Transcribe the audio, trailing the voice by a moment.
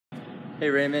Hey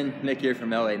Raymond, Nick here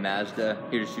from LA Mazda,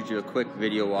 here to shoot you a quick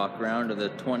video walk around of the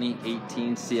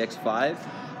 2018 CX-5.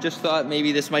 Just thought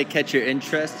maybe this might catch your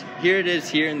interest. Here it is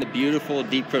here in the beautiful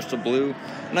deep crystal blue.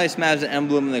 Nice Mazda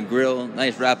emblem in the grille,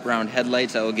 nice wraparound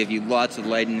headlights that will give you lots of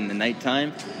lighting in the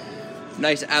nighttime.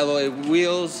 Nice alloy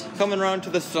wheels. Coming around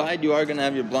to the side, you are going to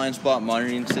have your blind spot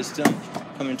monitoring system.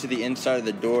 Coming to the inside of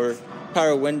the door,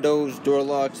 power windows, door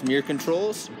locks, mirror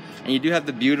controls. And you do have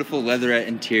the beautiful leatherette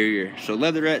interior. So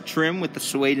leatherette trim with the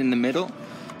suede in the middle.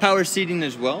 Power seating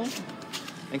as well.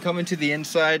 And coming to the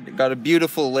inside, got a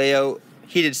beautiful layout.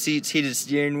 Heated seats, heated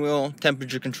steering wheel,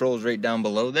 temperature controls right down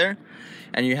below there.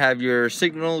 And you have your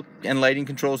signal and lighting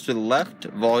controls to the left,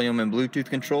 volume and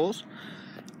Bluetooth controls.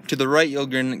 To the right, you're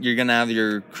going to have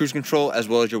your cruise control as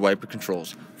well as your wiper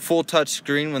controls. Full touch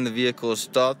screen when the vehicle is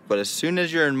stopped, but as soon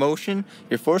as you're in motion,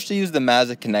 you're forced to use the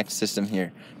Mazda Connect system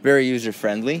here. Very user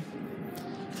friendly.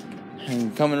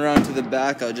 And coming around to the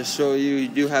back, I'll just show you, you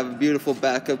do have a beautiful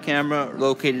backup camera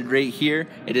located right here.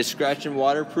 It is scratch and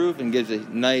waterproof and gives a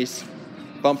nice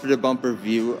bumper to bumper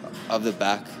view of the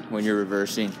back when you're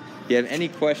reversing. If you have any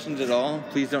questions at all,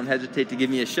 please don't hesitate to give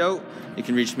me a shout. You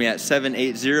can reach me at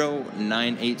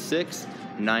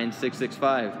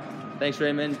 780-986-9665. Thanks,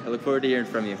 Raymond. I look forward to hearing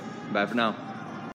from you. Bye for now.